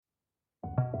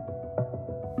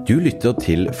Du lytter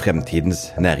til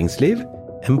Fremtidens næringsliv,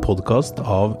 en podcast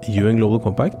av UN Global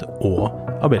Compact og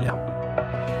Abelia.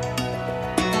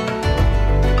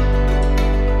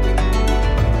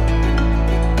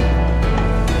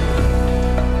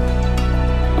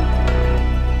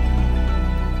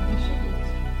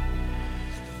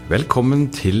 Velkommen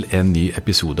til en ny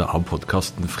episode av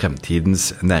podcasten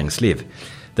Fremtidens næringsliv.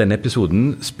 Denne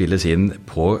episoden spilles inn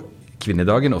på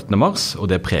Kvinnedagen 8. mars, og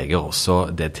det preger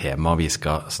også det temaet vi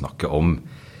skal snakke om.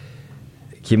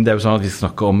 Kim, det er jo sånn at vi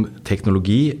snakker om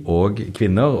teknologi og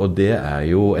kvinner, og det er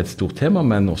jo et stort tema,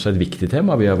 men også et viktig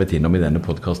tema vi har vært innom i denne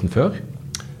podcasten før.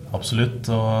 Absolutt,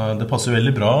 og det passer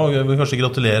veldig bra, og jeg vil kanskje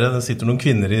gratulere. Det sitter noen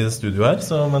kvinner i studio her,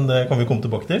 men det kan vi komme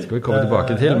tilbake til. Skal vi komme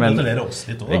tilbake til, men gratulere oss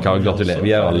litt også. Jeg kan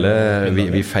gratulere.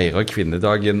 Vi feirer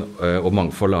kvinnedagen og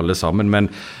mangfold alle sammen, men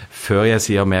før jeg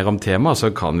sier mer om temaet,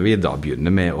 så kan vi da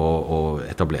begynne med å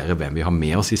etablere hvem vi har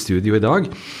med oss i studio i dag.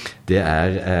 Det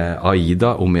er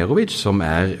Aida Omerovic, som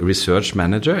er Research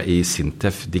Manager i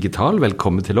Sintef Digital.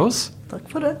 Velkommen til oss.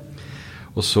 Takk for det.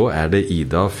 Og så er det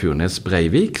Ida Furnes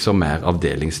Breivik, som er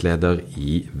avdelingsleder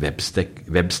i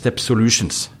Webstep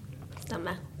Solutions.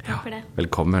 Stemmer. Takk for det. Ja,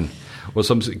 velkommen. Og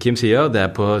som Kim sier, det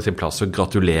er på sin plass å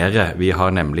gratulere. Vi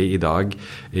har nemlig i dag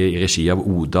i regi av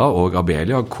Oda og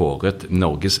Abelia kåret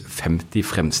Norges 50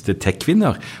 fremste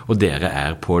tech-kvinner, og dere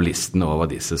er på listen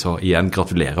over disse, så igjen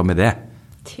gratulerer med det.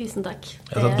 Tusen takk.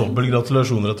 Dobbelt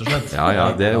gratulasjon, rett og slett. Ja,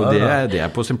 det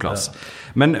er på sin plass.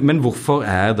 Men hvorfor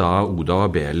er da Oda og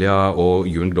Abelia og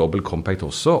UN Global Compact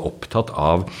også opptatt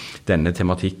av denne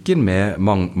tematikken med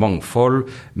mangfold,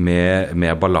 med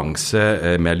mer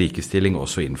balanse, mer likestilling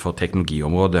også innenfor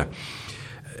teknologiområdet?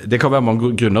 Det kan være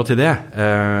mange grunner til det.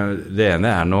 Det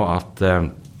ene er nå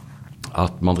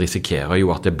at man risikerer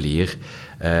jo at det blir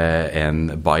en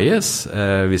bias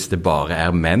hvis det bare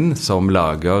er menn som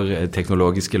lager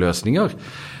teknologiske løsninger.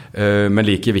 Men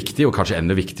like viktig, og kanskje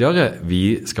enda viktigere,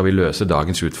 skal vi løse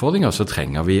dagens utfordringer, så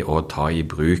trenger vi å ta i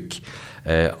bruk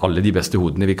alle de beste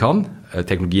hodene vi kan.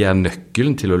 Teknologi er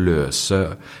nøkkelen til å løse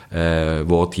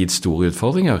vår tids store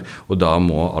utfordringer, og da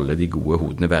må alle de gode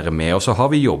hodene være med. Og så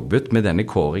har vi jobbet med denne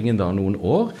kåringen da noen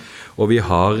år, og vi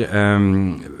har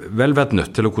vel vært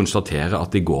nødt til å konstatere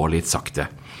at det går litt sakte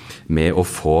med å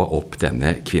få opp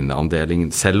denne kvinneandelen,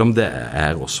 selv om det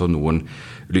er også noen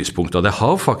lyspunkter. Det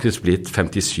har faktisk blitt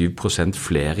 57%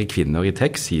 flere kvinner i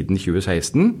tech siden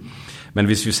 2016, men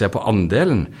hvis vi ser på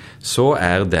andelen, så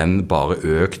er den bare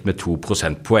økt med 2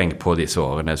 prosentpoeng på disse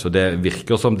årene, så det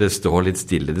virker som det står litt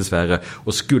stille dessverre.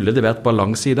 Og skulle det vært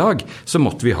balanse i dag, så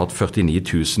måtte vi hatt 49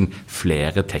 000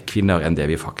 flere tech-kvinner enn det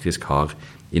vi faktisk har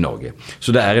i Norge.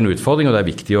 Så det er en utfordring, og det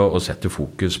er viktig å sette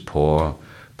fokus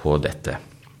på dette.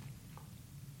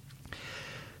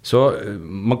 Så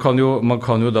man kan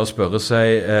jo da spørre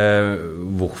seg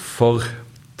hvorfor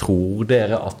tror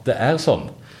dere at det er sånn?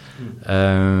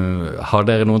 Har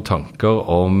dere noen tanker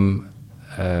om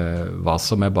hva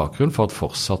som er bakgrunnen for at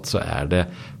fortsatt så er det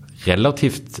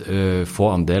relativt få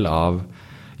andel av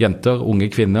jenter, unge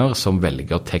kvinner, som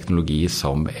velger teknologi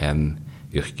som en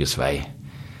yrkesvei?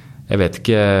 Jeg vet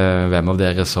ikke hvem av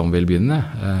dere som vil begynne.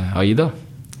 Aida?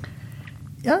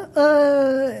 Ja,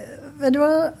 vet du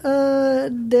hva?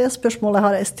 Det spørsmålet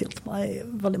har jeg stilt meg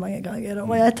veldig mange ganger,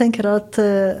 og jeg tenker at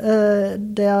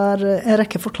det er en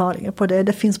rekke forklaringer på det.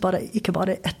 Det finnes ikke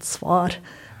bare ett svar.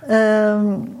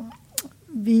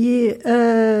 Vi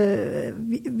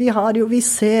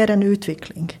ser en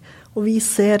utvikling, og vi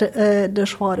ser det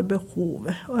svære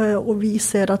behovet, og vi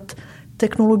ser at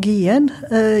teknologien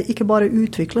ikke bare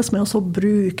utvikles, men også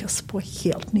brukes på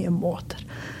helt nye måter.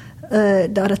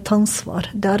 Det er et ansvar.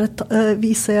 Vi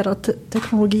ser at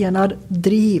teknologien er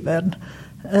driveren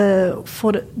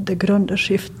for det grønne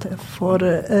skiftet, for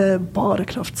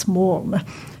bærekraftsmålene.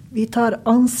 Vi tar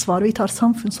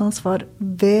samfunnsansvar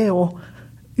ved å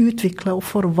utvikle og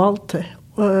forvalte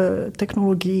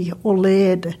teknologi og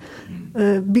lede,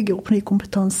 bygge opp ny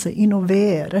kompetanse,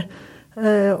 innovere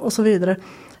og så videre.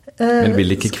 Men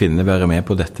vil ikke kvinner være med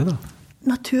på dette da?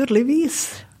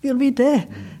 Naturligvis vil vi det.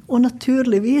 Og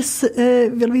naturligvis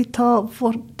vil vi ta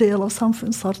vår del av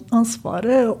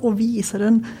samfunnsansvaret og vise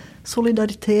den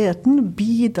solidariteten,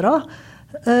 bidra.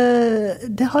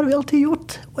 Det har vi alltid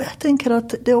gjort. Og jeg tenker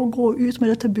at det å gå ut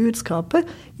med dette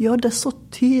budskapet, gjør det så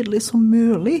tydelig som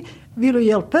mulig, vil jo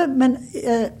hjelpe, men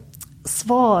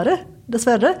svaret,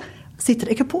 dessverre,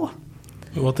 sitter ikke på.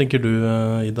 Hva tenker du,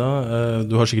 Ida?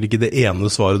 Du har sikkert ikke det ene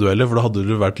svaret du heller, for da hadde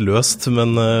du vært løst,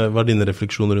 men hva er dine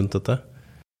refleksjoner rundt dette?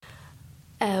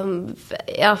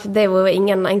 Ja, det er jo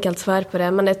ingen enkelt svar på det,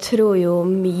 men jeg tror jo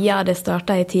mye av det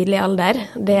startet i tidlig alder.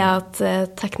 Det at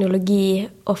teknologi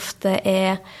ofte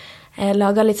er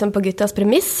laget litt sånn på guttas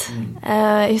premiss.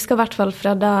 Jeg husker I hvert fall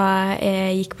fra da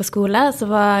jeg gikk på skole, så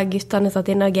var guttene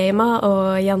satt inne og gamet,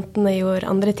 og jentene gjorde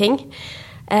andre ting.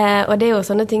 Og det jo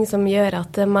sånne ting som gjør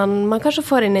at man kanskje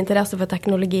får en interesse for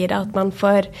teknologi, da,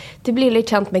 at du blir litt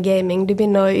kjent med gaming, du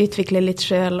begynner å utvikle litt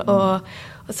selv, og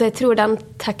så jeg tror den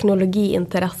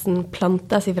teknologiinteressen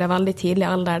planter seg fra veldig tidlig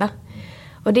alder, da.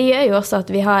 Og det gjør jo også at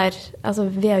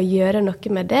ved å gjøre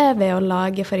noe med det, ved å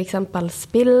lage for eksempel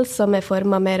spill som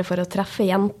formet mer for å treffe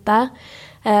jenter,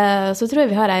 så tror jeg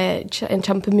vi har en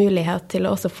kjempemulighet til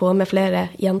å også få med flere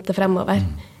jenter fremover.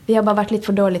 Vi har bare vært litt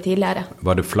for dårlig tidligere.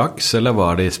 Var det flaks, eller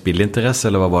var det spillinteresse,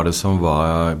 eller hva var det som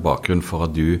var bakgrunnen for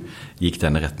at du gikk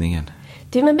denne retningen?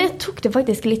 Men det tok det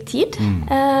faktisk litt tid.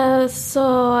 Så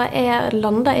jeg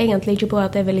landet egentlig ikke på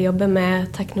at jeg ville jobbe med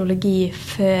teknologi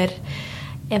før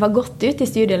jeg var godt ut I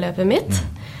studieløpet mitt.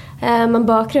 Men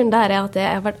bakgrunnen der at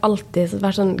jeg har alltid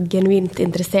vært sånn genuint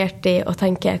interessert I å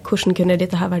tenke hvordan kunne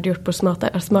dette her vært gjort på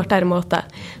smartere måte.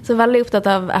 Så veldig opptatt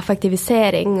av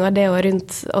effektivisering og det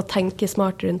å tenke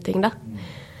smart rundt ting da.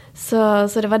 Så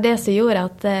det var det som gjorde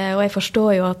at, og jeg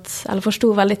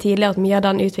forstod veldig tidlig at mye av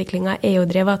den utviklingen jo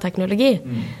drevet av teknologi.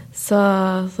 Så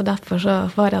derfor så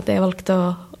var det at jeg valgte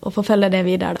å forfølge det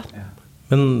videre da.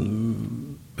 Men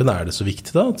det så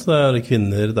viktig da, at det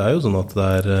kvinner, det jo sånn at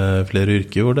det flere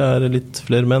yrker hvor det litt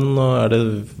flere menn, og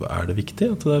det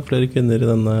viktig at det flere kvinner I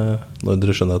denne, når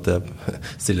dere skjønner at jeg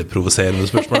stiller provoserende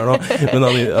spørsmål her nå, men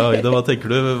Aida, hva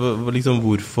tenker du, liksom,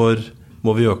 hvorfor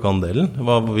må vi øke andelen?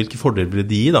 Hvilke fordeler blir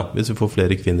det I da, hvis vi får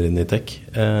flere kvinner inn I tech,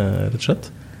 rett og slett?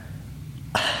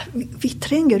 Vi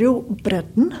trenger jo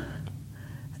bredden,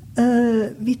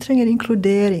 vi trenger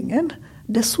inkluderingen,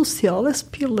 det sosiale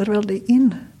spiller veldig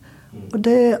inn, og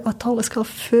det at alle skal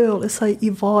føle seg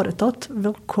ivaretatt,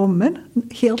 velkommen,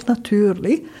 helt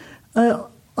naturlig.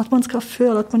 At man skal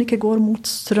føle at man ikke går mot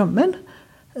strømmen.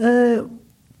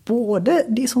 Både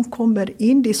de som kommer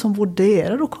inn, de som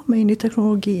vurderer å komme inn I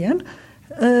teknologien,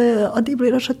 at de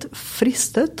blir rett og slett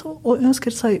fristet og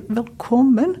ønsker seg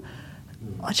velkommen,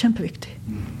 kjempeviktig.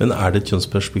 Men det et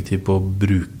kjønnsperspektiv på å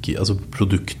bruke altså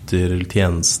produkter eller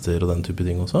tjenester og den type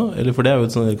ting også? Eller for det jo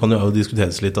sånn, kan jo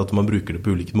diskuteres litt at man bruker det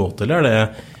på ulike måter,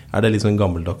 eller det litt sånn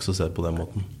gammeldags å se på den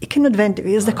måten? Ikke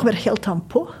nødvendigvis, det kommer helt an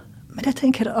på. Men jeg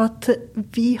tenker at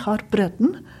vi har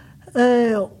bredden,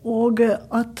 og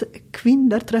at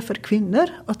kvinner treffer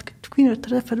kvinner, at kvinner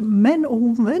treffer menn og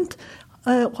omvendt,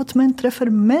 og at menn treffer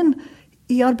menn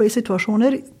I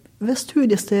arbeidssituasjoner ved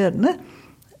studiestedene,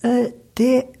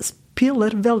 det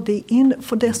spiller veldig inn,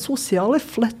 for det sosiale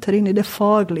fletter inn I det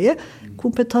faglige,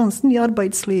 kompetansen I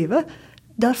arbeidslivet.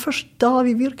 Det først da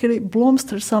vi virkelig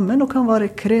blomstrer sammen og kan være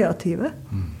kreative.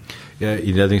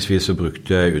 Innledningsvis så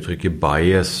brukte jeg uttrykket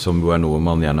bias, som jo noe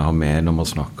man gjerne har med når man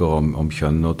snakker om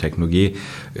kjønn og teknologi.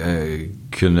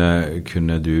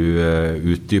 Kunne du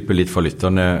utdype litt for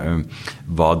lytterne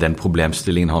hva den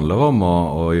problemstillingen handler om,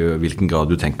 og I hvilken grad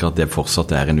du tenker at det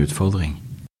fortsatt en utfordring?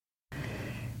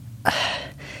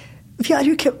 Vi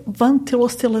jo ikke vant til å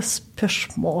stille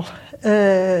spørsmål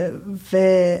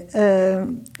ved,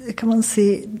 kan man si,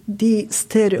 de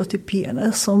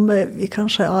stereotypiene som vi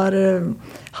kanskje har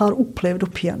opplevd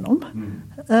opp igjennom.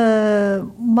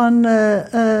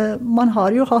 Man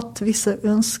har jo hatt visse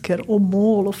ønsker og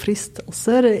mål og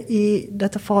fristelser I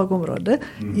dette fagområdet,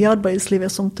 I arbeidslivet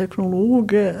som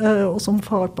teknolog og som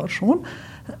fagperson.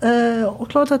 Og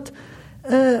klart at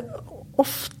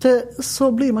ofte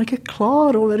så blir man ikke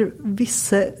klar over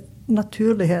visse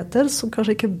naturligheter som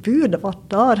kanskje ikke burde vært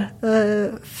der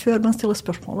før man stiller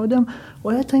spørsmål om dem.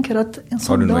 Og jeg tenker at en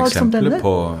sånn dag som denne... Har du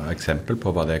noen eksempel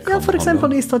på hva det kan handle om? Ja, for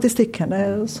eksempel I statistikkene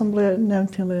som ble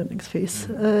nevnt innledningsvis.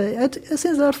 Jeg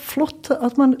synes det flott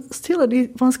at man stiller de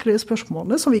vanskelige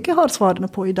spørsmålene som vi ikke har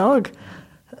svarene på I dag,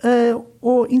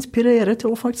 og inspirerer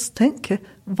til å faktisk tenke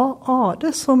hva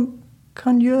det som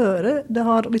kan gjøre det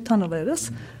her litt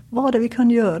annerledes? Hva det vi kan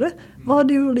gjøre? Hva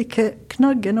de ulike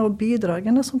knaggene og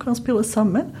bidragene som kan spille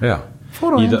sammen? Ja.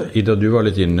 Ida, du var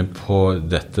litt inne på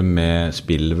dette med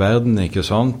spillverden, ikke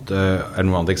sant? Det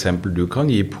noen andre eksempel du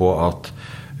kan gi på at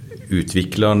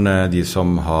utviklerne, de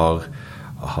som har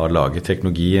laget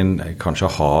teknologien,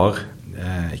 kanskje har,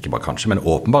 ikke bare kanskje, men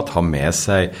åpenbart har med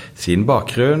seg sin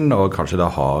bakgrunn, og kanskje da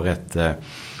har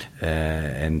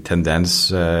en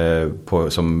tendens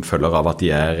som følger av at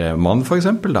de mann for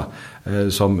eksempel da,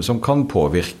 som kan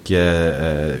påvirke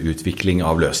utvikling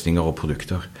av løsninger og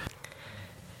produkter.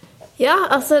 Ja,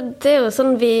 altså det jo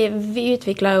sånn vi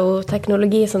utvikler jo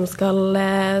teknologi som skal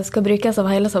brukes av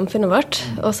hele samfunnet vårt,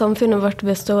 og samfunnet vårt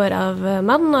består av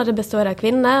menn, og det består av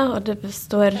kvinner, og det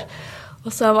består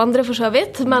også av andre for så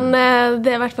vidt, men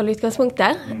det I hvert fall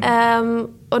utgangspunktet.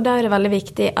 Og da det veldig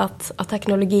viktig at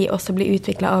teknologi også blir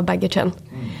utviklet av begge kjønn.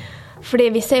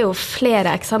 Fordi vi ser jo flere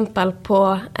eksempel på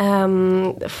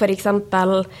for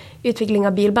eksempel utvikling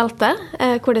av bilbelte,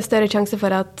 hvor det større sjanse for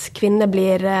at kvinner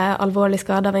blir alvorlig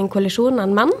skadet av en kollisjon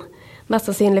enn menn. Mest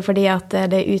sannsynlig fordi at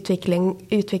det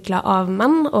utviklet av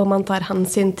menn, og man tar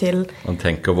hensyn til... Man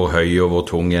tenker hvor høy og hvor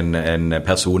tung en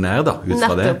person da, ut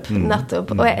fra det.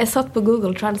 Nettopp. Og jeg satt på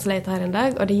Google Translate her en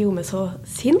dag, og det gjorde meg så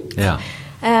sint. Ja.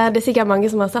 Det sikkert mange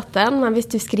som har sett den, men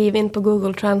hvis du skriver inn på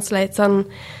Google Translate sånn,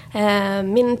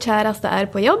 min kjæreste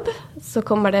på jobb, så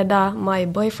kommer det da, my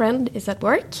boyfriend is at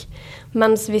work.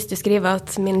 Mens hvis du skriver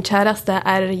at min kjæreste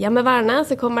hjemmeværende,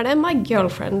 så kommer det my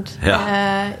girlfriend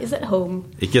is at home.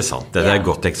 Ikke sant, det et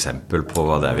godt eksempel på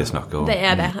hva det vi snakker om. Det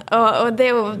det, og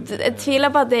det jo, jeg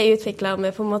tviler på at det utviklet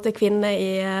med på en måte kvinner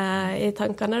I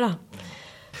tankene da.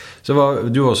 Så var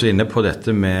du også inne på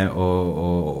dette med å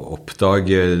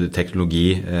oppdage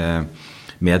teknologi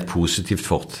med et positivt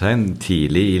fortegn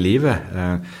tidlig I livet.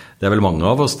 Det vel mange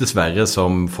av oss dessverre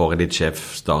som får en litt skjev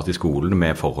start I skolen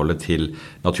med forholdet til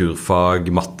naturfag,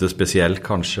 matte spesielt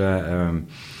kanskje.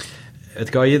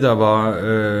 Ida,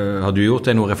 har du gjort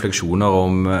noen refleksjoner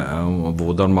om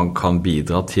hvordan man kan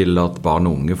bidra til at barn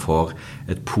og unge får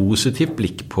et positivt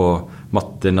blikk på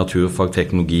matte, naturfag,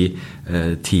 teknologi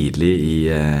tidlig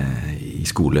I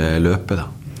skoleløpet da?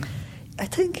 Jeg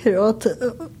tenker jo at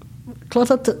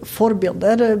klart at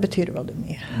forbilder betyr veldig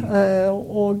mye.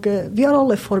 Og vi har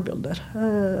alle forbilder.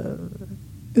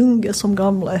 Unge som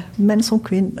gamle, menn som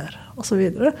kvinner, og så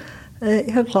videre.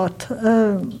 Helt klart.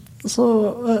 Så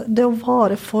det å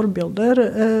være forbilder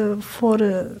for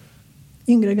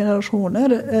yngre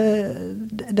generasjoner,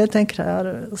 det tenker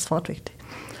jeg svært viktig.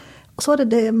 Og så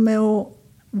det med å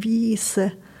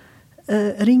vise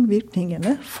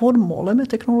ringvirkningene, formålet med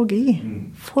teknologi,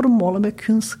 formålet med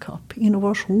kunnskap,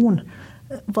 innovasjon,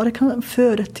 hva det kan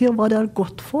føre til, hva det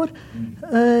godt for,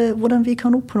 hvordan vi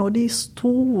kan oppnå de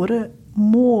store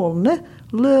målene,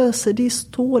 løse de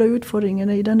store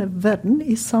utfordringene I denne verden,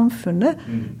 I samfunnet,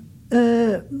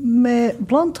 med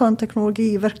blant annet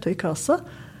teknologi I verktøykassa,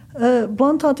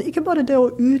 blant annet ikke bare det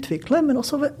å utvikle, men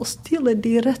også å stille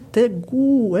de rette,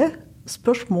 gode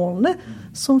spørsmålene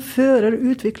som fører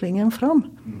utviklingen fram.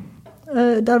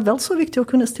 Det vel så viktig å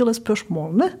kunne stille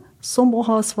spørsmålene som å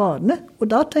ha svarene,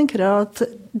 og der tenker jeg at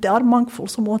det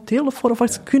mangfold som må til for å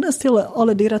faktisk kunne stille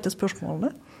alle de rette spørsmålene.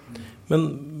 Men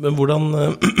hvordan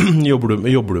jobber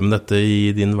du med dette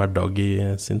I din hverdag I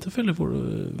Sintef, eller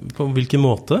på hvilken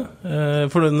måte?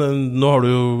 For nå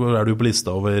er du på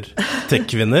lista over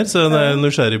tech-kvinner, så jeg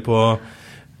nysgjerrig på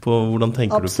hvordan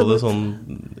tenker Absolutt. Du på det sånn,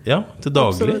 til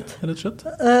daglig, rett og slett?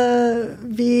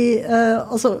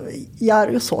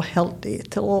 Jeg jo så heldig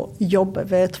til å jobbe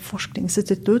ved et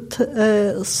forskningsinstitutt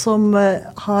som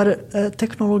har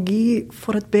teknologi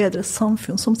for et bedre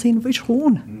samfunn som sin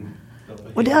visjon.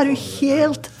 Og det jo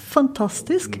helt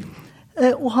fantastisk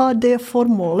å ha det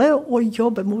formålet og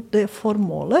jobbe mot det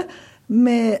formålet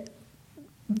med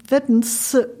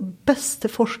verdens beste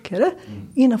forskere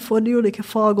innenfor de ulike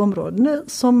fagområdene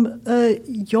som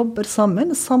jobber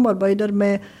sammen, samarbeider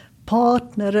med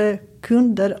partnere,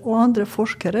 kunder og andre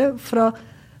forskere fra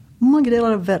mange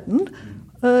deler av verden,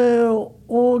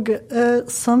 og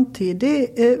samtidig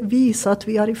vise at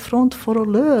vi I front for å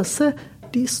løse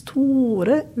de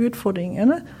store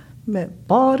utfordringene med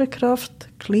bærekraft,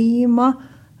 klima,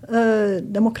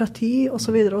 demokrati og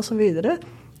så videre,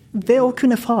 ved å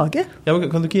kunne faget. Ja, men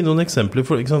kan du ikke gi noen eksempler?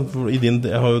 For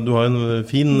du har en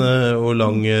fin og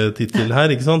lang titel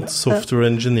her, ikke sant? Software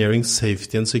Engineering,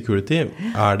 Safety and Security.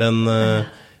 Den,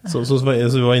 så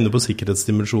vi var inne på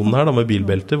sikkerhetsdimensjonen her, da, med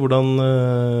bilbelte. Hvordan,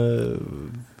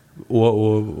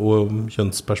 og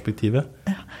kjønnsperspektivet?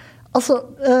 Ja.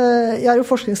 Jeg jo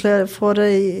forskningsleder for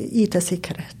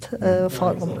IT-sikkerhet,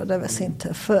 fagområdet ved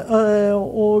Sintef.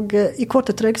 Og I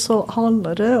korte trekk så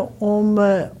handler det om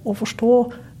å forstå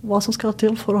hva som skal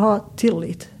til for å ha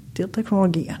tillit til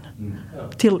teknologien.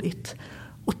 Tillit.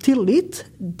 Og tillit,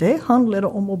 det handler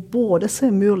om å både se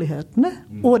mulighetene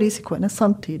og risikoene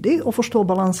samtidig, og forstå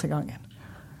balansegangen.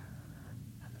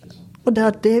 Og det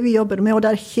det vi jobber med, og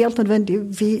det helt nødvendig.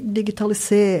 Vi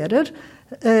digitaliserer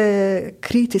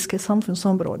kritiske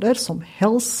samfunnsområder som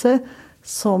helse,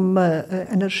 som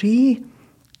energi,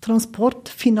 transport,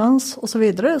 finans og så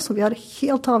videre, som vi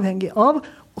helt avhengig av,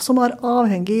 og som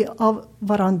avhengig av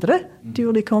hverandre, de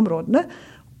ulike områdene.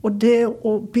 Og det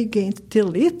å bygge inn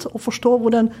tillit og forstå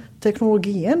hvordan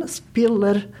teknologien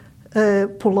spiller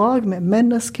på lag med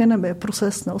menneskene, med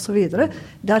prosessene og så videre,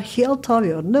 det helt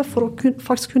avgjørende for å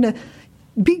faktisk kunne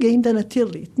bygge inn denne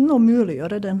tilliten og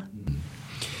muliggjøre den.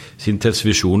 Sintefs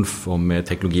visjon om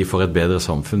teknologi for et bedre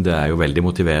samfunn, det jo veldig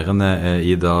motiverende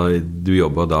du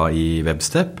jobber da i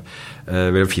Webstep.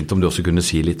 Det er fint om du også kunne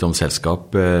si litt om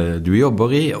selskapet du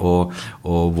jobber i, og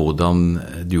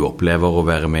hvordan du opplever å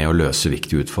være med og løse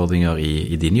viktige utfordringer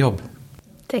i din jobb.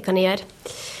 Det kan jeg gjøre.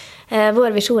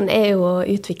 Vår visjon jo å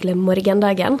utvikle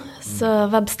morgendagen, så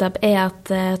Webstep et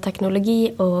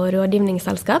teknologi- og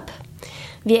rådgivningsselskap.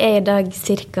 Vi i dag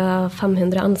ca.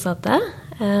 500 ansatte,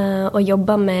 og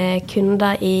jobber med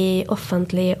kunder i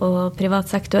offentlig og privat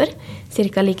sektor,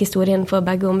 ca. like store innenfor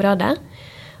begge områder.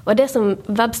 Og det som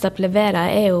Webstep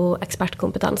leverer jo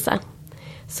ekspertkompetanse.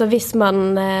 Så hvis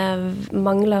man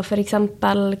mangler for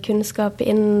eksempel kunnskap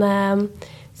innen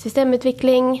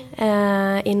systemutvikling,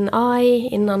 innen AI,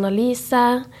 innen analyse,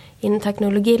 innen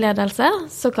teknologiledelse,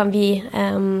 så kan vi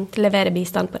levere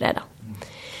bistand på det da.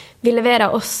 Vi leverer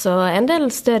også en del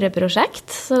større prosjekt,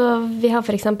 så vi har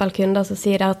for eksempel kunder som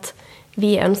sier at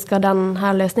vi ønsker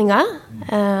denne løsningen,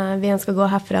 vi ønsker å gå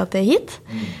herfra til hit.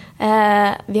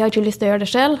 Vi har ikke lyst til å gjøre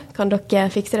det selv, kan dere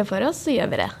fikse det for oss, så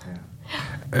gjør vi det.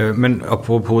 Men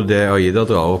apropos det Aida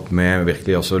drar opp med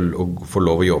virkelig altså, å få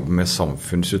lov å jobbe med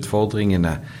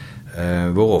samfunnsutfordringene,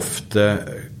 hvor ofte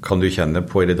kan du kjenne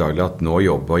på i det daglige at nå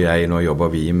jobber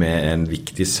vi med en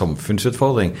viktig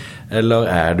samfunnsutfordring, eller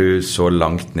du så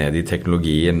langt ned i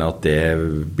teknologien at det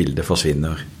bildet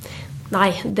forsvinner?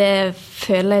 Nei, det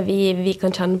føler vi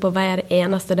kan kjenne på hver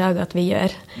eneste dag at vi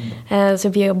gjør. Så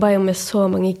vi jobber jo med så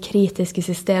mange kritiske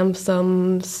system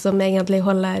som egentlig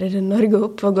holder Norge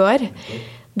opp og går.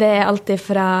 Det alltid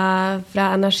fra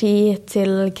energi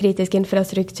til kritisk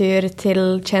infrastruktur til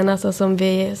tjenester som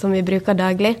vi bruker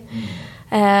daglig.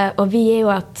 Og vi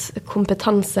jo et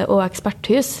kompetanse- og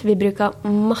eksperthus. Vi bruker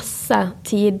masse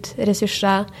tid,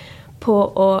 ressurser på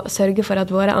å sørge for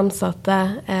at våre ansatte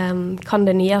kan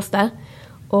det nyeste,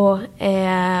 og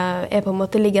på en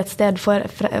måte ligger et sted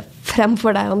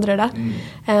fremfor de andre da,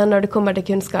 når det kommer til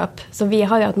kunnskap. Så vi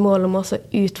har jo et mål om også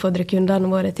å utfordre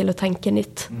kundene våre til å tenke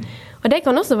nytt. Og det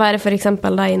kan også være for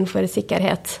eksempel da innenfor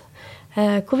sikkerhet,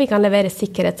 hvor vi kan levere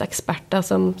sikkerhetseksperter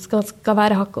som skal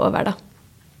være hakket over da.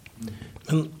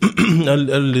 Men jeg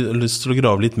har lyst til å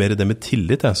grave litt mer i det med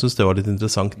tillit. Jeg synes det var litt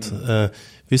interessant.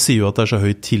 Vi sier jo at det så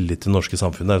høy tillit til norske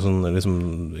samfunn. Det sånn liksom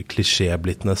klisjé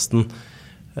blitt nesten.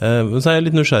 Men så jeg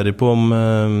litt nysgjerrig på om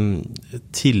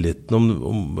tilliten,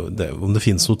 om det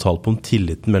finnes noe tall på om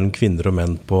tilliten mellom kvinner og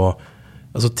menn på,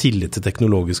 altså tillit til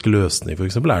teknologiske løsninger for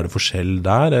eksempel, det forskjell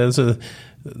der?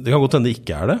 Det kan godt hende det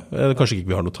ikke det. Kanskje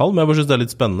ikke vi har noe tall, men jeg bare synes det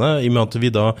litt spennende, i og med at vi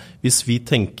da, hvis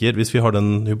vi har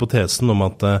den hypotesen om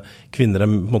at kvinner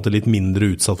på en måte litt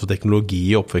mindre utsatt for teknologi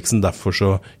i oppveksten, derfor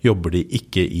så jobber de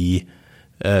ikke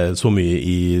så mye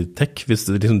i tech, hvis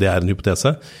liksom det en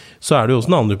hypotese, så det jo også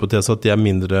en annen hypotese at de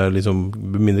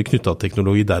mindre knyttet til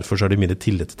teknologi, derfor så de mindre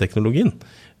tillit til teknologien.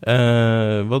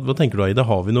 Hva tenker du, Aida?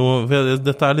 Har vi noe? For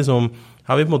dette liksom,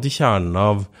 her vi på en måte i kjernen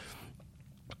av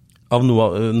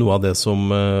noe av det som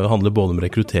handler både om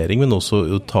rekruttering, men også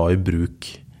å ta i bruk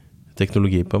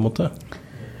teknologi på en måte.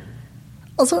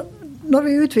 Altså, når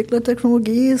vi utvikler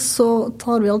teknologi, så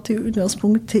tar vi alltid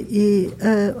utgangspunkt i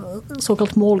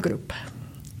såkalt målgruppe.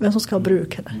 Hvem som skal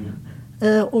bruke det.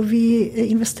 Og vi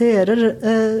investerer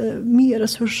mye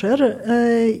ressurser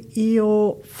i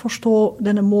å forstå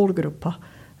denne målgruppa.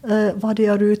 Hva de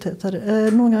ute etter.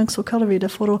 Noen ganger så kaller vi det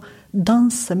for å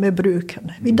danse med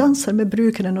brukerne. Vi danser med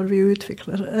brukerne når vi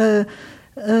utvikler.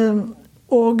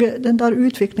 Og den der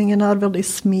utviklingen veldig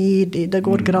smidig, det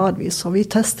går gradvis, og vi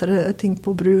tester ting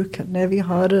på brukerne.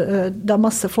 Det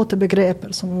masse flotte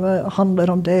begreper som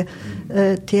handler om det,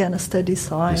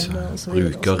 tjenestedesign.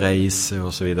 Brukerreise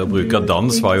og så videre.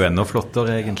 Brukerdans var jo enda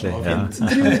flottere egentlig. Ja.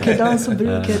 Brukerdans og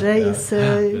brukerreise,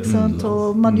 ikke sant?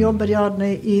 Og man jobber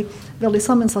gjerne i veldig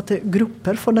sammensatte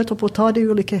grupper for nettopp å ta de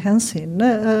ulike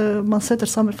hensynene. Man setter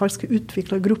sammen faktisk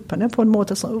utviklergruppene på en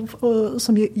måte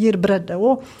som gir bredde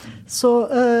også. Så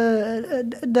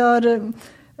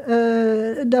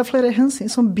det flere hensyn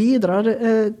som bidrar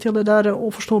til det der å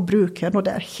forstå brukeren, og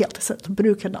det helt i sentrum.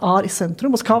 Brukeren i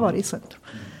sentrum og skal være i sentrum.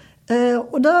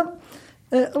 Og da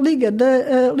ligger det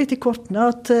litt i kortene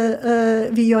at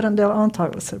vi gjør en del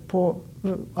antagelser på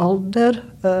alder,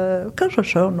 kanskje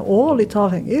skjønn, og litt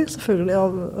avhengig selvfølgelig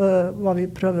av hva vi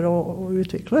prøver å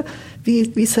utvikle.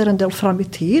 Vi ser en del frem i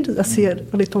tid. Jeg sier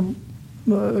litt om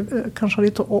kanskje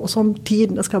litt som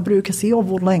tiden det skal brukes i, og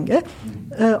hvor lenge,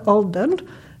 alderen.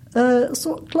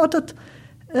 Så klart at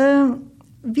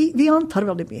vi antar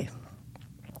veldig mye.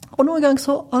 Og noen ganger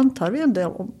så antar vi en del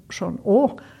om skjønn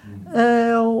også.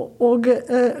 Og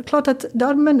klart at det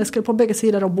mennesker på begge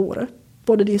sider av bordet,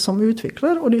 både de som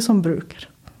utvikler og de som bruker.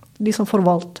 de som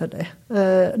forvalter det.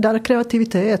 Det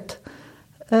kreativitet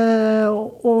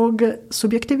og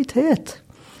subjektivitet.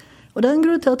 Og det en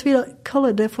grunn til at vi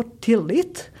kaller det for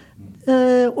tillit,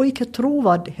 og ikke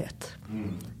troverdighet.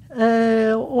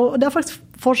 Og det faktisk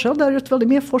forskjell, det gjort veldig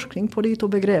mye forskning på de to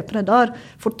begrepene der,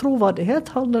 for troverdighet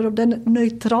handler om den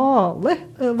nøytrale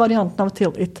varianten av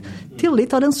tillit.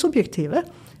 Tillit den subjektive,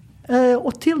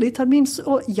 og tillit minst,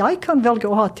 og jeg kan velge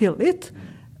å ha tillit,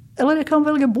 eller jeg kan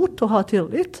velge bort å ha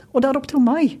tillit, og det opp til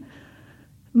meg.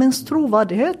 Mens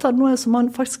troverdighet noe som man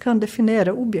faktisk kan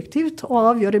definere objektivt og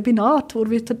avgjøre binært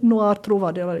hvorvidt noe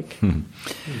troverdig eller ikke.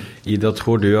 Ida,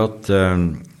 tror du at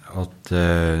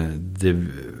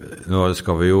nå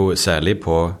skal vi jo særlig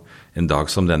på en dag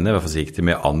som denne, være forsiktig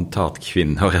med å anta at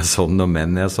kvinner sånn og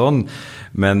menn sånn,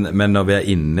 men når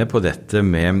vi inne på dette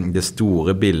med det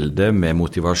store bildet, med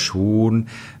motivasjon,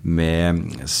 med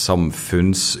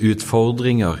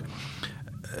samfunnsutfordringer,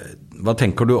 hva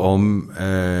tenker du om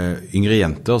yngre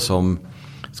jenter som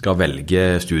skal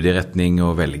velge studieretning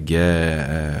og velge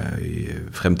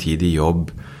fremtidig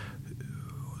jobb?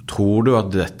 Tror du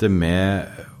at dette med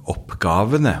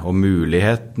oppgavene og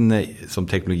mulighetene som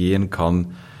teknologien kan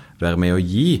være med å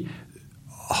gi,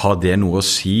 har det noe å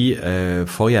si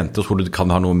for jenter? Tror du det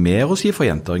kan ha noe mer å si for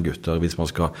jenter enn gutter, hvis man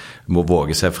må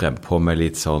våge seg frem på med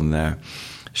litt sånn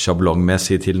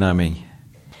sjablongmessig tilnærming?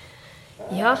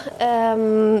 Ja,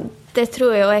 det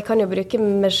tror jeg, og jeg kan jo bruke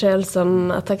meg selv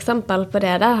som et eksempel på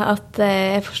det, at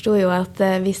jeg forstår jo at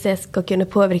hvis jeg skal kunne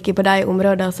påvirke på de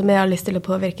områdene som jeg har lyst til å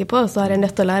påvirke på, så har jeg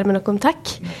nødt til å lære meg noe om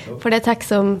tech. For det tech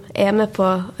som med på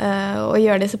å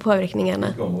gjøre disse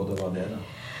påvirkningene. Hvilke områder var det da?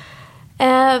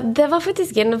 Det var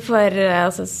faktisk innenfor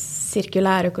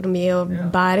sirkulær økonomi og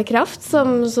bærekraft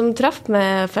som traff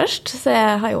meg først. Så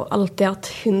jeg har jo alltid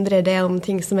hatt 100 ideer om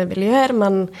ting som jeg vil gjøre,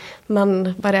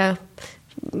 men bare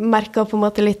merket på en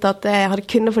måte litt at jeg hadde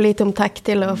kunnet for lite om tech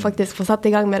til å faktisk få satt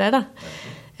i gang med det da.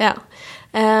 Ja.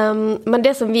 Men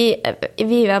det som vi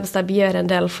i Webstab gjør en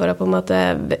del for å på en måte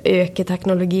øke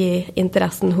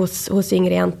teknologiinteressen hos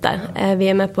yngre jenter.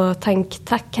 Vi med på Tenk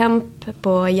Tech Camp,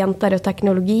 på Jenter og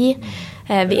teknologi.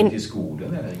 Vi ute i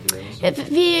skolen, eller ikke det?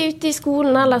 Vi ute i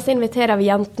skolen, ellers inviterer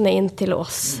vi jentene inn til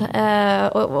oss.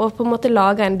 Og på en måte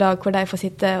lager en dag hvor de får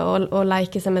sitte og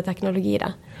leke seg med teknologi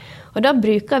da. Og da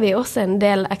bruker vi også en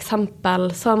del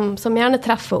eksempel som gjerne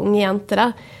treffer unge jenter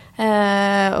da,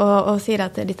 og sier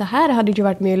at dette her hadde ikke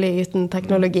vært mulig uten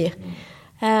teknologi.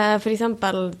 For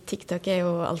eksempel TikTok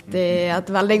jo alltid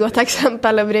et veldig godt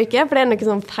eksempel å bruke, for det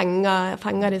noe som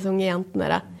fenger disse unge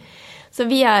jentene da. Så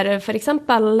vi har for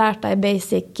eksempel lært deg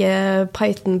basic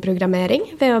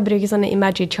Python-programmering ved å bruke sånne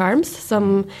Imagy Charms,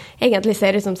 som egentlig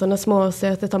ser ut som sånne små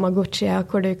søte Tamagotchier,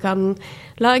 hvor du kan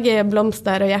lage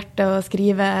blomster og hjerte og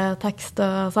skrive tekst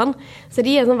og sånn. Så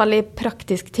de en sånn veldig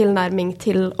praktisk tilnærming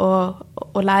til å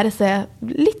lære seg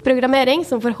litt programmering,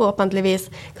 som forhåpentligvis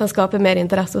kan skape mer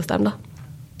interesse hos dem da.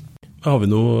 Har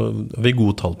vi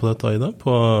gode tall på dette, Ida?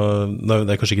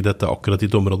 Det kanskje ikke dette akkurat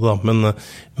ditt område, da, men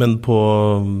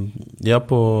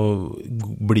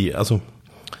altså,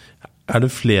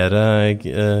 det flere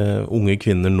unge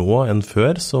kvinner nå enn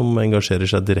før som engasjerer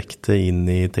seg direkte inn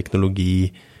i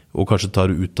teknologi og kanskje tar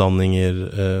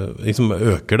utdanninger, liksom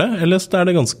øker det? Eller så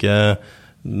det ganske,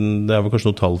 det vel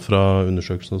kanskje noen tall fra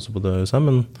undersøkelsen også på det,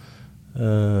 men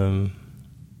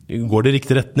går det i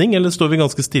riktig retning, eller står vi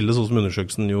ganske stille, sånn som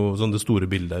undersøkelsen jo, sånn det store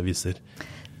bildet viser?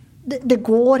 Det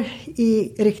går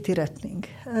i riktig retning.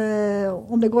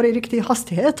 Om det går i riktig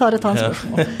hastighet, et annet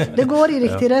spørsmål. Det går i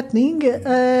riktig retning,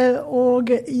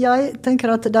 og jeg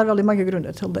tenker at det veldig mange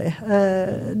grunner til det.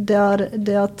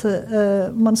 Det at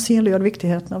man synliggjør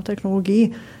viktigheten av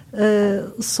teknologi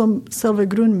som selve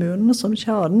grunnmuren, som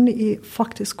kjernen i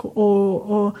faktisk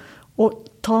å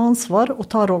ta ansvar og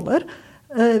ta roller.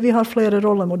 Vi har flere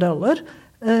rollemodeller.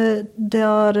 Det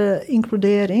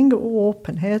inkludering og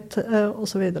åpenhet og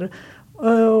så videre.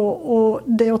 Og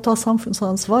det å ta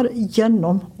samfunnsansvar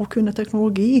gjennom å kunne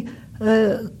teknologi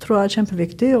tror jeg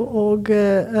kjempeviktig, og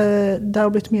det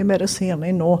blitt mye mer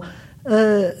synlig nå.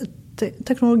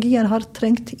 Teknologien har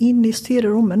trengt inn i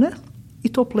styrerommene, i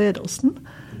toppledelsen.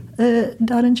 Det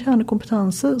en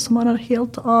kjernekompetanse som man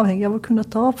helt avhengig av å kunne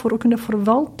ta for å kunne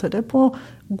forvalte det på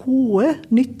gode,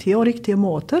 nyttige og riktige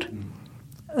måter.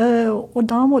 Og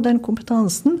da må den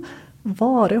kompetansen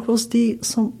være hos de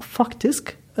som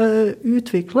faktisk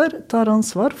utvikler, tar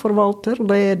ansvar, forvalter,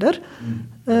 leder,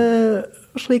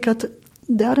 slik at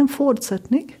det en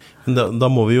forutsetning. Da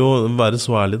må vi jo være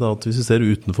så ærlige da, at hvis vi ser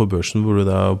utenfor børsen hvor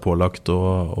det pålagt å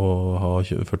ha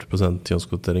 40%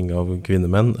 kjønnskvotering av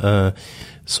kvinnemenn,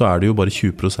 så det jo bare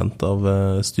 20% av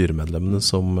styremedlemmene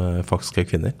som faktisk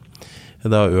kvinner.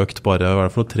 Det har økt bare i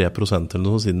hvert fall 3% eller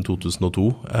noe siden 2002.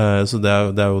 Så det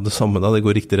er jo det samme da, det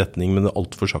går i riktig retning, men det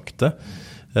alt for sakte.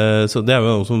 Så det er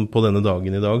jo noe som på denne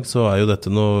dagen i dag, så er jo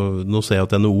dette nå ser jeg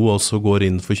at NHO også går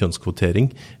inn for kjønnskvotering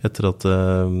etter at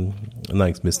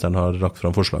næringsministeren har lagt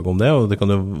fram forslag om det, og det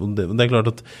er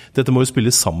klart at dette må jo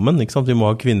spille sammen, ikke sant? Vi må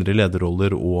ha kvinner i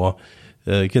lederroller og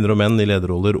kvinner og menn i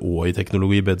lederroller og i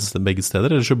teknologi begge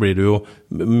steder, ellers så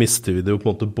mister vi det jo på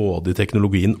en måte både i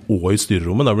teknologien og i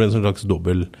styrerommet, da blir det en slags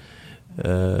dobbel,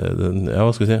 ja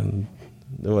hva skal vi si,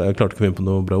 jeg klarte ikke å finne på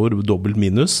noe bra ord, dobbelt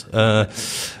minus,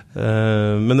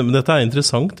 men dette er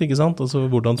interessant, ikke sant? Altså,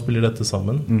 hvordan spiller dette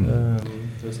sammen?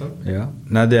 Ja.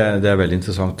 Nei, det er veldig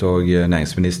interessant, og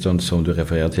næringsministeren som du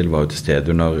refererer til var jo til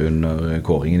stede under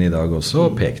kåringen i dag også,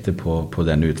 og pekte på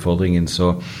denne utfordringen,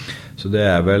 så det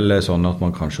er vel sånn at man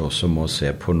kanskje også må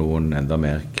se på noen enda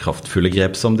mer kraftfulle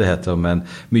grep, som det heter, men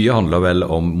mye handler vel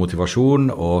om motivasjon,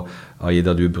 og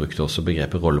Aida, du brukte også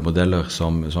begrepet rollemodeller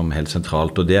som helt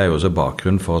sentralt, og det er jo også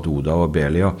bakgrunn for at Oda og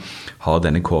Belia har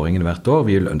denne kåringen hvert år.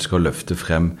 Vi ønsker å løfte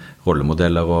frem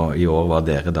rollemodeller, og i år var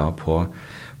dere da på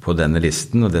denne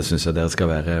listen, og det synes jeg dere skal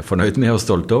være fornøyd med og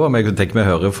stolte over. Men jeg kunne tenke meg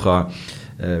å høre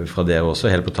fra dere også,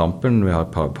 helt på tampen, vi har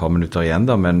et par minutter igjen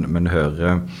da, men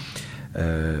høre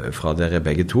fra dere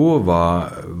begge to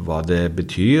hva det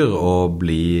betyr å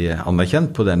bli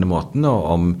anerkjent på denne måten, og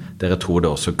om dere tror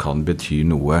det også kan bety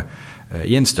noe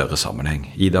i en større sammenheng.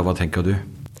 Ida, hva tenker du?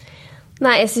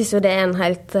 Nei, jeg synes jo det er en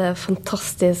helt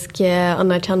fantastisk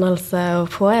anerkjennelse å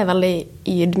få. Jeg er veldig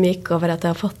ydmyk over at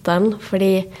jeg har fått den,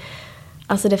 fordi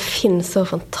altså, det finnes så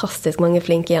fantastisk mange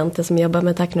flinke jenter som jobber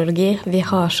med teknologi. Vi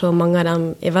har så mange av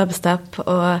dem i Webstep,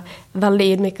 og veldig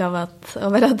ydmyk over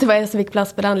at det var jeg som fikk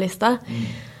plass på den lista.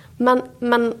 Men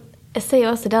jeg ser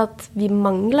jo også det at vi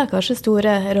mangler kanskje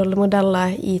store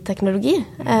rollemodeller i teknologi.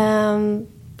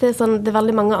 Det er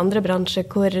veldig mange andre bransjer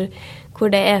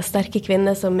hvor det er sterke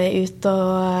kvinner som er ute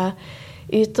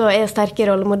og er sterke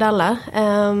rollemodeller.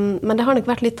 Men det har nok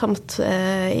vært litt tomt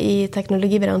i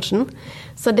teknologibransjen.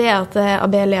 Så det at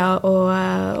Abelia og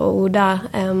Oda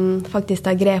faktisk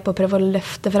tar grep og prøver å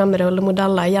løfte frem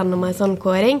rollemodeller gjennom en sånn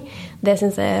kåring, det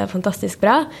synes jeg er fantastisk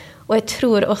bra. Og jeg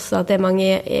tror også at det er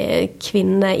mange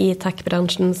kvinner i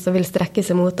tech-bransjen som vil strekke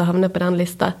seg mot å havne på den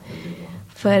lista.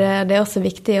 For det er også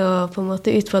viktig å på en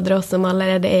måte utfordre oss som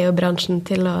allerede er i bransjen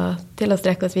til å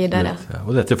strekke oss videre. Ja,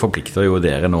 og dette forplikter jo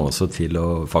dere nå også til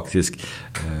å faktisk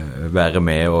være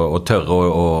med og tørre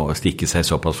å stikke seg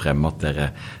såpass frem at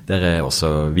dere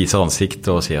også viser ansikt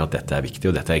og sier at dette er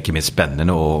viktig, og dette er ikke minst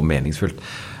spennende og meningsfullt.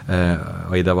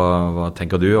 Aida, hva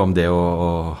tenker du om det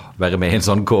å være med i en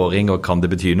sånn kåring, og kan det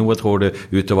bety noe, tror du,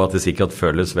 utover at det sikkert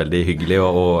føles veldig hyggelig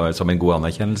og som en god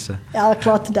anerkjennelse? Ja,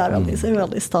 klart det er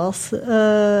veldig stas.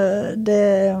 Det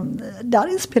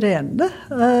er inspirerende.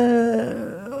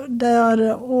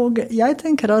 Og jeg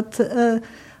tenker at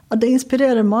det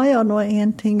inspirerer meg av noe en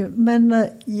ting, men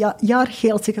jeg er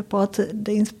helt sikker på at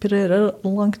det inspirerer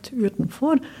langt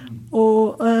utenfor.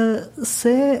 Og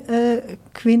se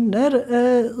kvinner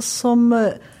som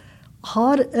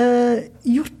har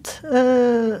gjort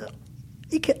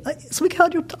som ikke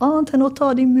har gjort annet enn å ta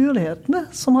de mulighetene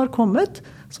som har kommet,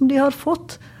 som de har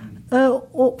fått,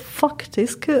 og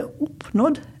faktisk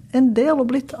oppnådd en del og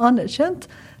blitt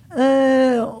anerkjent,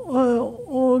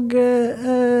 og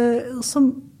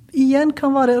som igjen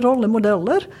kan være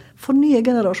rollemodeller for nye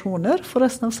generasjoner, for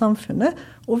resten av samfunnet,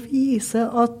 og vise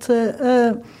at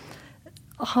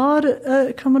her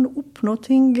kan man oppnå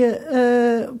ting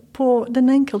på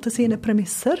den enkelte sine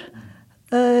premisser.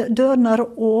 Dørene er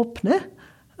åpne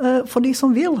for de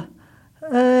som vil.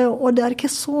 Og det er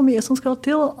ikke så mye som skal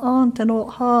til, annet enn å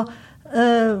ha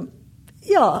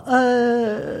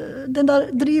den der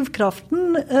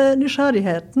drivkraften,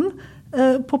 nysgjerrigheten,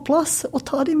 på plass og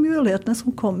ta de mulighetene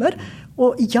som kommer.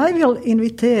 Og jeg vil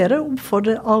invitere og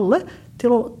oppfordre alle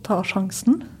til å ta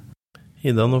sjansen.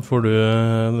 Ida, nå får du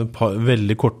et par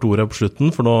veldig korte ord her på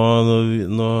slutten, for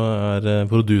nå er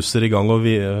producer i gang og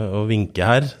vinke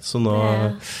her, så nå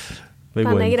vi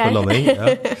går inn for landing. Ja.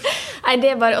 Nei,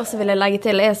 det bare også vil jeg legge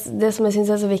til, det som jeg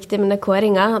synes er så viktig med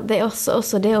kåringa, det er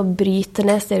også det å bryte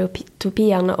ned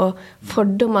stereotypiene og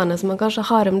fordommene som man kanskje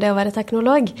har om det å være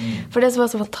teknolog. For det som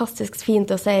var så fantastisk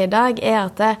fint å se i dag, er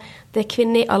at det er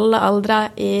kvinner i alle aldre,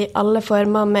 i alle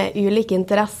former med ulike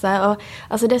interesser, og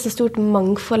altså, det er så stort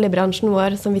mangfold i bransjen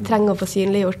vår som vi trenger å få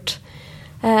synliggjort.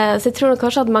 Så jeg tror nok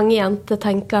kanskje at mange jenter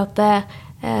tenker at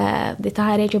dette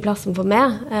her er ikke plassen for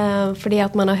meg, fordi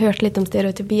at man har hørt litt om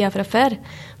stereotypier fra før,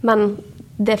 men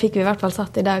det fikk vi i hvert fall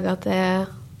satt i dag at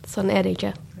sånn er det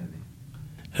ikke.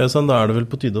 Sånn, da det vel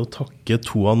på tide å takke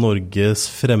to av Norges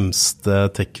fremste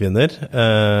tech-kvinner,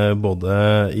 både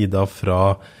Ida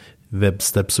fra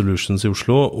Webstep Solutions i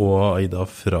Oslo og Ida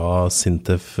fra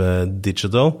Sintef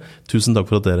Digital. Tusen takk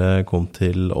for at dere kom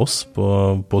til oss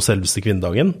på selveste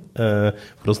kvinnedagen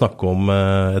for å snakke om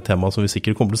et tema som vi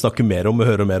sikkert kommer til å snakke mer om og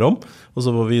høre mer om. Og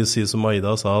så må vi si som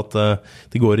Aida sa at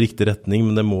det går i riktig retning,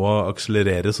 men det må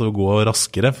akselereres og gå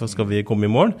raskere for skal vi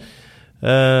komme i mål.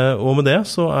 Og med det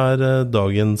så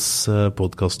dagens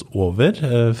podcast over.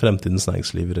 Fremtidens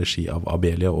næringsliv i regi av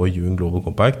Abelia og UN Global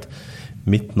Compact.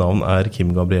 Mitt navn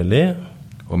Kim Gabrielli.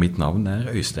 Og mitt navn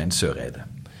Øystein Søreide.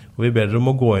 Og vi ber dere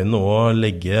om å gå inn og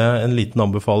legge en liten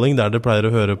anbefaling der dere pleier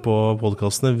å høre på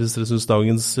podcastene hvis dere synes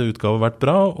dagens utgave har vært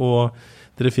bra,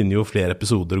 og dere finner jo flere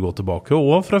episoder å gå tilbake,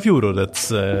 og fra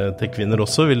fjorårets tech-kvinner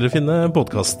også vil dere finne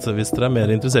podcast hvis dere mer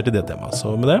interessert i det temaet.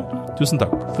 Så med det, tusen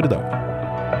takk for i dag.